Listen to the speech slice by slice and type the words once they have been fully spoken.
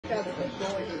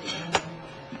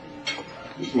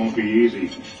This won't be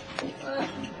easy.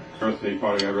 Birthday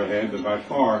party I ever had, but by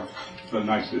far the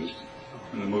nicest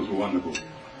and the most wonderful.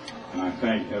 And I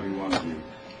thank every one of you.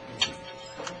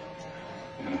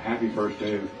 And a happy first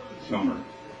day of summer.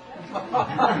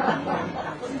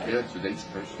 Yeah, today's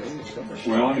the first day of summer.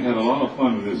 Well, I had a lot of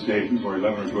fun with this station for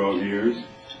 11 or 12 years,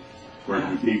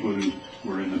 working with people who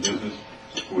were in the business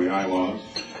the way I was.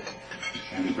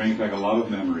 And it brings back a lot of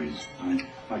memories. I'd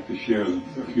like to share a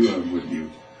few of them with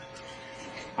you.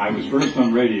 I was first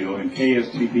on radio in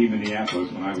KSTP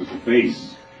Minneapolis when I was the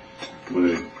face with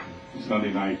a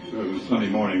Sunday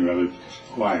morning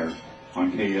choir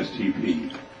on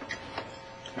KSTP.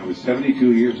 That was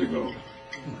 72 years ago.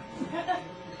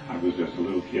 I was just a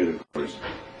little kid, of course.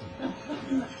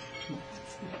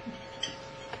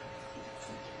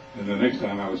 And the next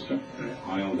time I was on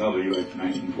LW at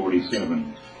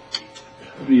 1947.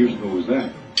 How many years ago was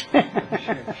that?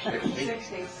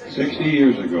 60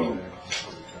 years ago.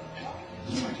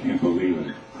 I can't believe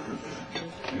it.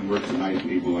 And worked with nice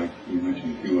people like we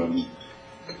mentioned a few of them.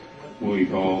 Willie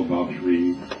Call, Bob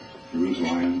Shreve, Bruce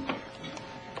Lyon,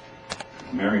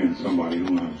 marrying somebody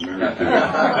who I was married to.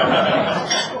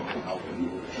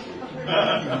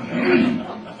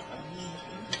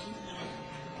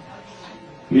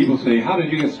 People say, how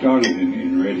did you get started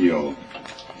in radio?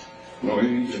 Well,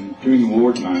 during the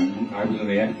wartime, I was in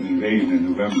the Afghan invasion in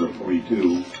November of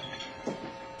 '42,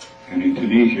 and in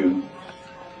Tunisia,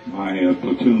 my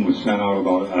platoon was sent out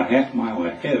about a half mile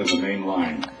ahead of the main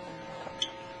line,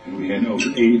 and we had over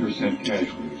 80%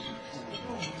 casualties.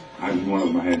 I was one of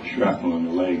them. I had shrapnel in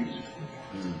the legs.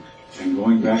 And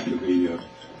going back to the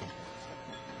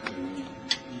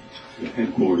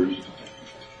headquarters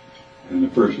and the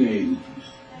first aid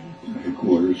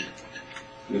headquarters,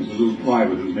 there's a little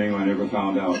private whose name I never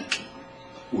found out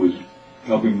was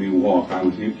helping me walk. I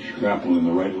was hit shrapnel in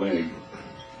the right leg.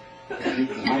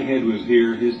 My head was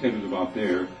here, his head was about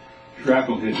there.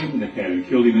 Shrapnel hit him in the head and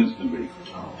killed him instantly.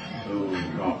 So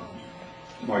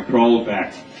I crawled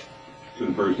back to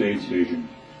the first aid station.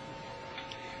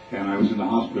 And I was in the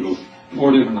hospital,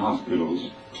 4 different hospitals,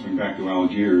 coming back to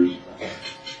Algiers.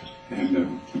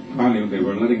 And finally they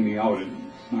were letting me out at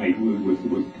night with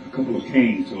a couple of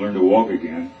canes to learn to walk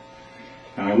again.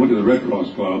 And I went to the Red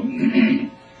Cross Club,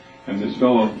 and this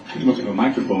fellow came up to a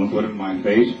microphone, put it in my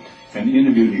face, and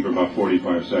interviewed me for about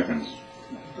 45 seconds.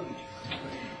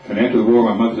 And after the war,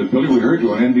 my mother said, "Billy, we heard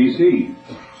you on NBC."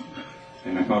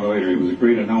 And I found out later, he was a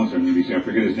great announcer on NBC. I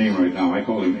forget his name right now. I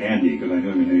called him Andy, because I knew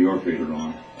him in New York later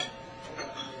on.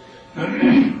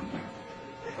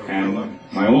 And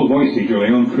my old voice teacher,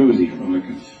 Leon Cruzy, from the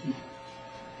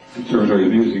Conservatory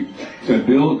of Music, said,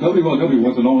 "Bill, WLW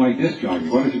wants an all-night disc jockey.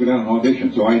 Why don't you go down and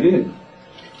audition?" So I did.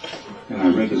 And I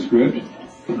read the script,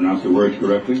 pronounced the words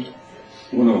correctly.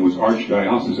 One of them was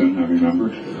archdiocesan, I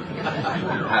remember.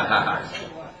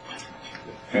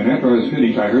 And after I was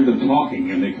finished, I heard them talking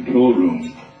in the control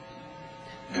room.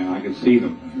 And I could see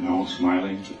them, and all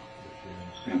smiling.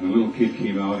 And the little kid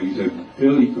came out and he said,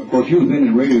 "Bill, of course you've been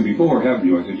in radio before, haven't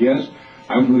you?" I said, "Yes.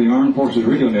 I was with the Armed Forces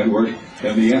Radio Network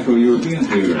and the Afro-European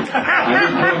Theater." I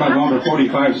didn't tell him I'd gone for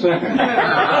 45 seconds.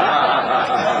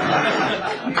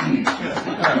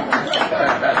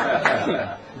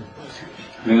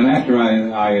 Then after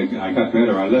I got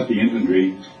better, I left the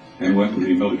infantry and went to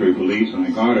the military police, and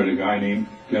I guarded a guy named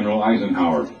General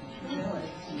Eisenhower.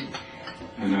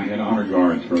 And I had honor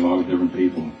guards for a lot of different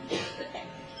people.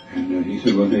 And he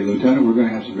said, "Well, hey, Lieutenant, we're going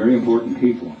to have some very important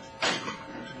people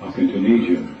up in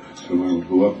Tunisia." So I would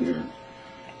go up there.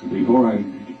 But before I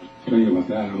tell you about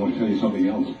that, I want to tell you something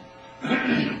else.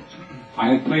 I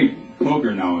had played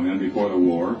poker now and then before the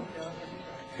war,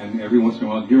 and every once in a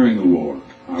while during the war.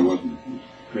 I wasn't a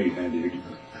great addict.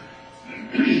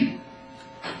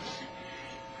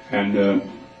 And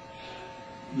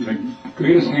the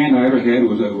greatest hand I ever had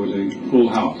was a full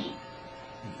house,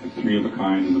 a 3 of a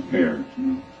kind and a pair. You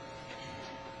know.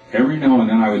 Every now and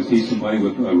then I would see somebody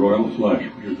with a royal flush,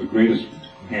 which is the greatest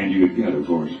hand you could get, of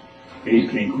course. Ace,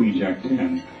 King, Queen, Jack,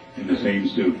 10 in the same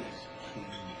suit.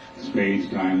 Spades,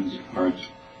 diamonds, hearts,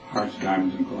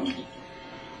 diamonds, and clubs.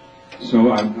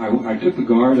 So I took the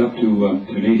guard up to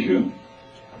Tunisia,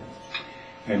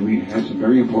 and we had some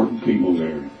very important people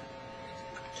there.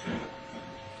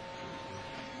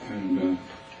 And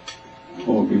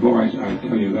before I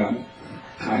tell you that,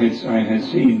 I had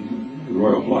seen the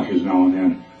royal flushes now and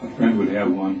then. A friend would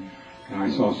have one, and I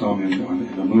saw some in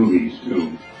the movies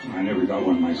too. I never got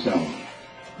one myself.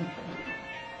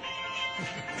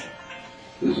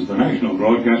 This is the National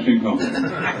Broadcasting Company.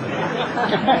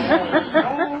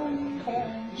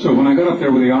 So when I got up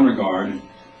there with the honor guard,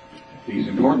 these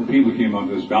important people came up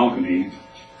this balcony,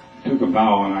 took a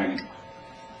bow, and I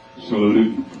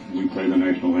saluted. We played the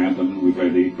national anthem, we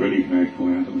played the British national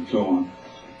anthem, and so on.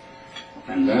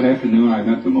 And that afternoon I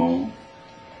met them all.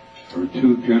 There were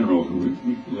two generals who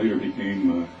later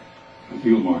became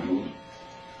field marshals,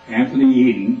 Anthony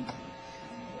Eden,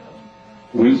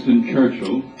 Winston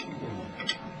Churchill,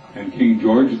 and King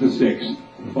George VI,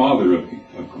 the father of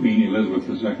Queen Elizabeth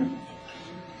II.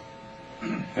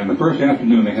 And the first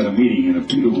afternoon they had a meeting in a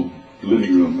beautiful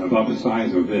living room about the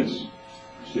size of this,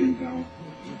 sitting down.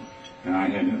 And I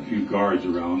had a few guards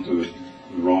around so that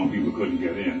the wrong people couldn't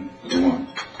get in, and so on.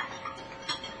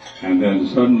 And then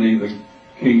suddenly the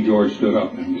King George stood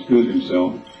up and he stood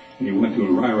himself, and he went to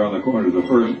right around the corner to the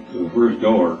first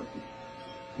door,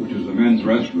 which was the men's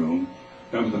restroom.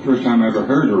 That was the first time I ever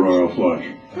heard a royal flush.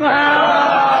 We fell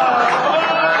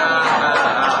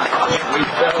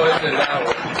into that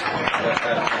one.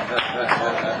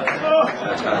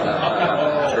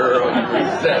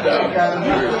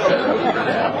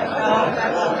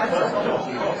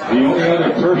 The only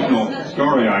other personal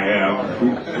story I have, the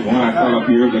one I thought up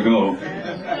years ago,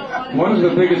 what is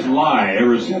the biggest lie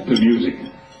ever set to music?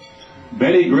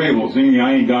 Betty Grable singing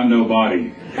I Ain't Got No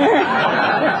Body. Quit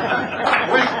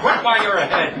while you're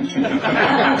ahead.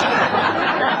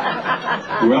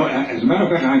 Well, as a matter of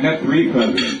fact, I met three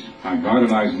presidents. I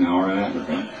guarded Eisenhower in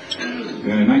Africa.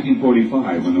 Then in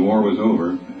 1945, when the war was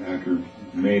over, after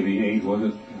May the 8th, was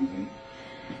it?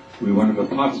 We went to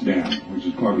Potsdam, which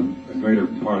is part of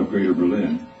Greater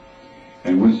Berlin.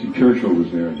 And Winston Churchill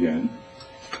was there again.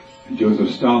 And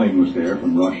Joseph Stalin was there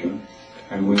from Russia.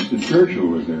 And Winston Churchill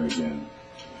was there again.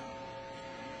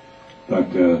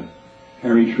 But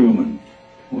Harry Truman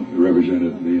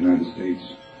represented the United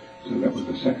States. So that was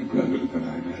the second president that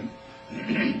I met.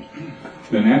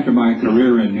 Then after my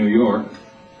career in New York,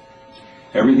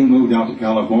 everything moved out to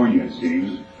California, it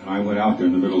seems. And I went out there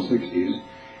in the middle 60s,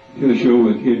 did a show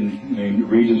with a kid named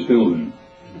Regis Philbin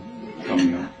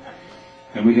coming up.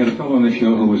 And we had a fellow on the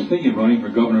show who was thinking of running for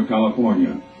governor of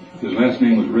California. His last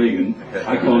name was Reagan.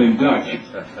 I called him Dutch.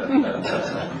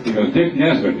 Because Dick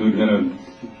Nesbitt, who'd been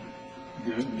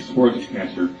a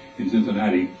sportscaster in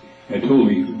Cincinnati, had told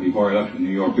me before I left for New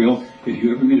York, Bill, if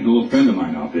you ever meet an old friend of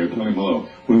mine out there, tell him hello.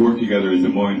 We worked together in Des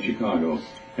Moines, Chicago,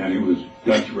 and it was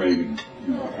Dutch Reagan,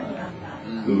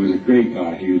 who was a great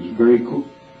guy. He was very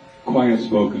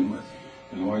quiet-spoken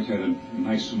and always had a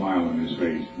nice smile on his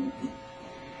face.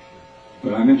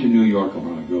 But I mentioned New York a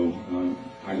while ago.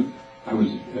 I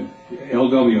was at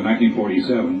LW in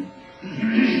 1947,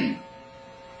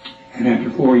 and after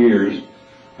 4 years,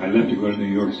 I left to go to New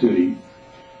York City.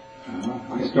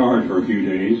 I starred for a few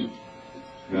days.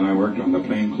 Then I worked on the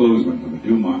Plainclothesman for the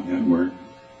Dumont Network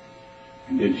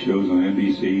and did shows on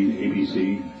NBC,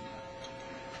 ABC,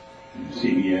 and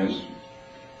CBS.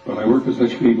 But I worked with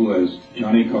such people as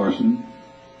Johnny Carson,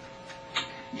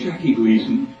 Jackie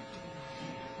Gleason,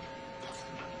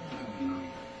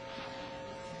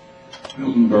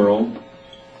 Milton Berle,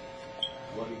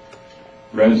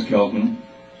 Red Skelton,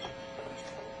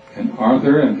 and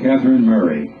Arthur and Catherine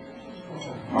Murray.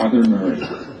 Arthur Murray.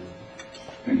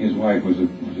 And his wife was a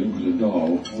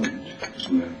doll.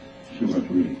 She was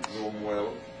really.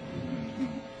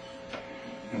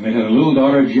 And they had a little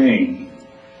daughter, Jane.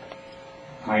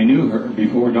 I knew her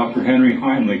before Dr. Henry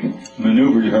Heimlich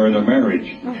maneuvered her in a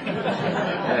marriage.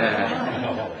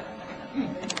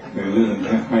 They live in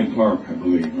Hyde Park, I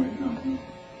believe, right now.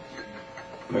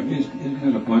 But isn't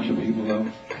that a bunch of people, though?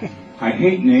 I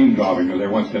hate name dropping, because I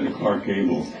once said to Clark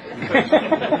Gable.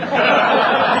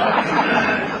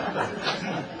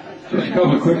 Just a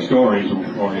couple of quick stories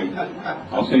for you.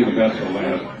 I'll save the best for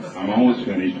last. I'm almost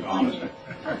finished, honestly.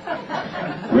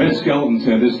 Red Skelton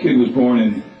said this kid was born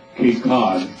in Cape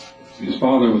Cod. His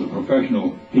father was a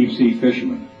professional deep-sea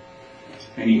fisherman.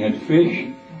 And he had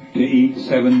fish to eat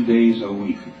 7 days a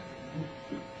week.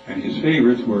 And his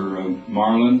favorites were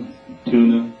marlin,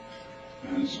 tuna,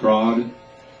 and strod,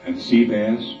 and sea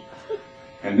bass.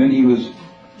 And then he was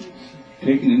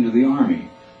taken into the Army.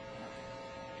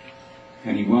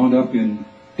 And he wound up in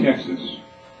Texas.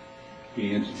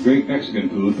 He had some great Mexican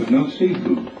food, but no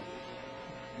seafood.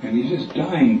 And he's just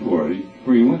dying for it.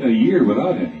 For he went a year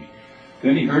without any.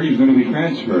 Then he heard he was going to be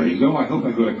transferred. He said, oh, I hope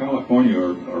I go to California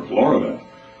or Florida.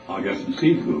 I'll get some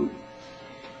seafood.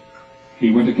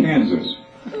 He went to Kansas.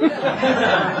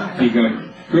 He got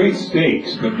great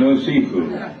steaks, but no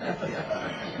seafood.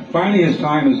 Finally, his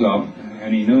time is up,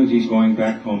 and he knows he's going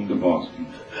back home to Boston.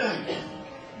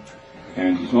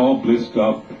 And he's all blitzed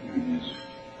up, and his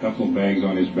duffel bags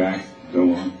on his back,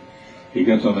 so on. He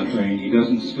gets on the train. He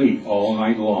doesn't sleep all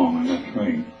night long on that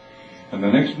train. And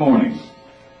the next morning,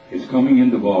 It's coming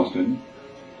into Boston,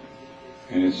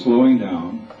 and it's slowing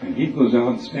down, and he goes out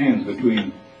and stands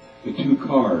between the two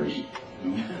cars,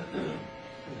 you know,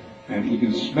 and he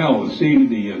can smell the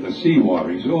seawater.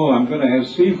 He says, "Oh, I'm going to have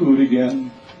seafood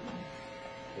again."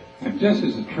 And just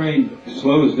as the train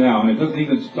slows down, it doesn't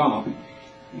even stop,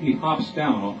 he hops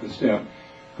down off the step,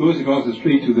 goes across the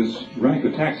street to this rank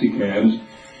of taxi cabs,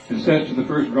 and says to the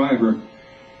first driver,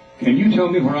 "Can you tell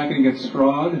me where I can get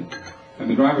scrod?" And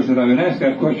the driver said, "I've been asked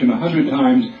that question 100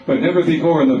 times, but never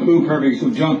before in the perfect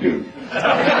subjunctive."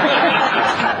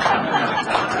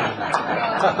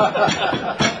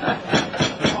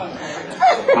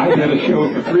 I did a show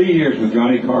for 3 years with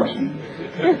Johnny Carson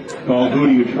called Who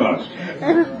Do You Trust?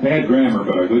 Bad grammar,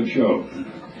 but a good show.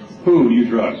 Who do you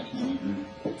trust?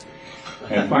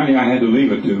 And finally I had to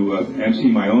leave it to MC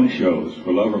my own shows,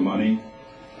 For Love or Money,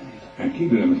 and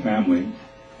keep it in the family,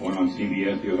 one on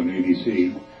CBS, the other on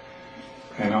ABC.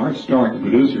 And Art Stark, the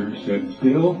producer, said,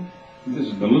 "Bill, this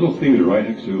is the little theater right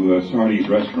next to Sardi's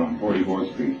restaurant,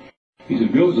 44th Street. He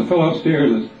said, Bill, there's a fellow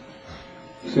upstairs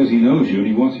that says he knows you and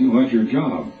he wants your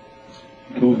job."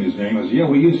 I told him his name. I said, "Yeah,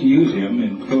 we used to use him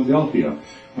in Philadelphia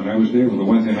when I was there for the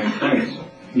Wednesday night fights.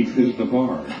 He'd sit at the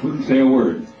bar. Wouldn't say a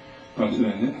word. I said,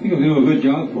 I think he'll do a good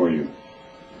job for you."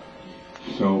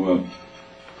 So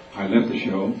I left the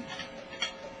show,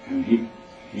 and he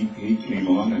came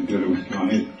on and did it with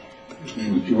Johnny. His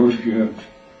name was George.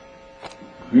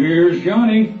 Here's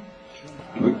Johnny.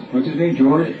 What's his name,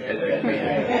 George?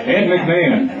 Ed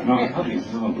McMahon.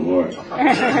 Oh boy.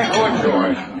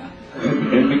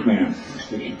 Ed McMahon.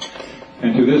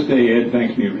 And to this day, Ed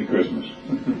thanks me every Christmas.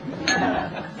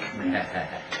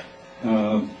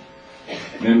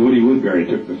 Then Woody Woodbury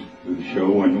took the show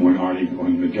when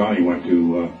Johnny went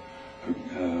to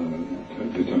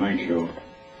the Tonight Show.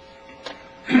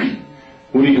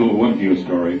 Woody told one view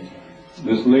story.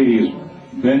 This lady is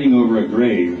bending over a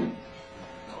grave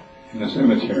in a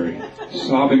cemetery,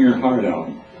 sobbing her heart out,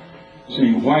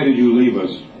 saying, "Why did you leave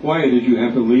us? Why did you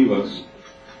have to leave us?"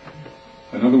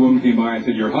 Another woman came by and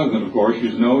said, "Your husband, of course." She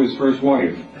said, "No, his first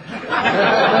wife."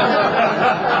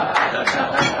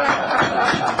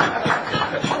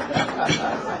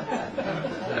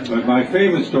 But my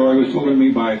favorite story was told to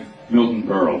me by Milton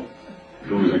Berle,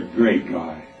 who was a great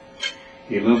guy.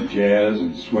 He loved jazz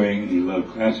and swing. He loved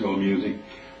classical music.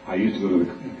 I used to go to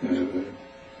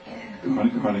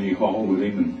the Carnegie Hall with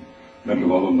him and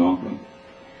Metropolitan Opera.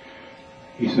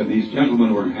 He said these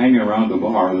gentlemen were hanging around the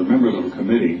bar, the members of a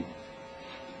committee,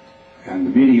 and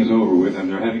the meeting is over with, and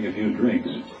they're having a few drinks.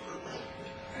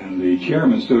 And the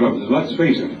chairman stood up and said, "Let's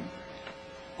face it,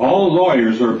 all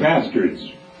lawyers are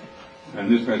bastards." And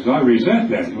this guy said, "I resent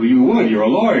that." "Well, you would, you're a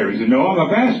lawyer." He said, "No, I'm a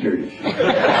bastard."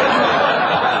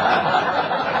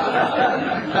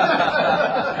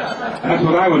 That's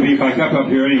what I would be if I kept up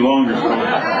here any longer. So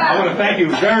I want to thank you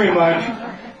very much.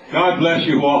 God bless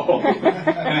you all. And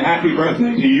a happy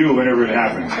birthday to you whenever it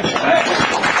happens.